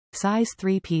Size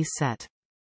 3 Piece Set.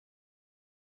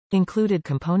 Included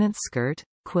components skirt,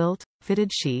 quilt,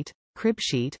 fitted sheet, crib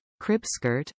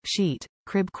skirt, sheet,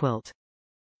 crib quilt.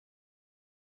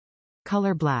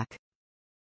 Color black.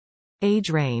 Age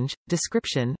range,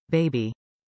 description, baby.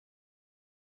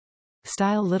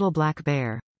 StyleLittle black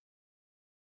bear.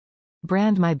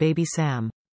 BrandMy Baby Sam.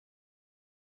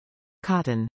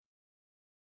 Cotton.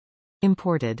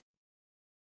 Imported.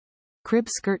 Crib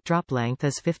skirt drop length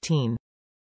is 15.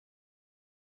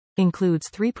 Includes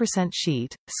 3%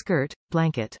 sheet, skirt,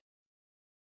 blanket.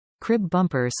 Crib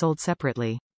bumper sold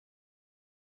separately.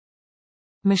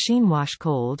 Machine wash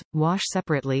cold, wash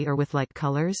separately or with like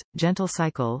colors, gentle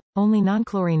cycle, only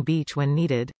nonchlorine bleach when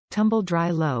needed, tumble dry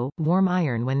low, warm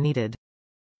iron when needed.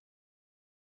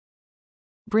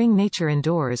 Bring nature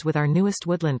indoors with our newest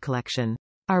woodland collection.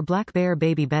 Our Black Bear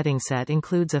baby bedding set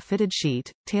includes a fitted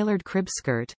sheet, tailored crib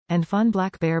skirt, and fun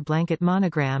black bear blanket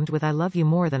monogrammed with I love you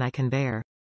more than I can bear.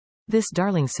 This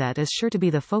darling set is sure to be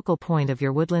the focal point of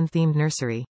your woodland-themed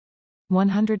nursery.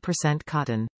 100%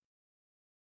 cotton.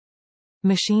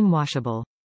 Machine washable.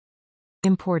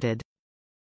 Imported.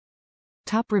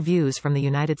 Top reviews from the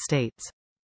United States.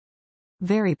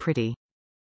 Very pretty.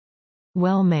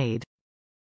 Well made.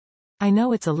 I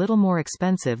know it's a little more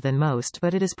expensive than most,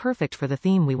 but it is perfect for the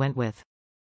theme we went with.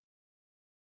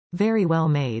 Very well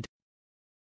made.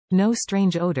 No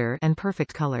strange odor and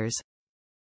perfect colors.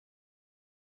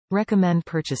 Recommend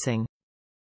purchasing.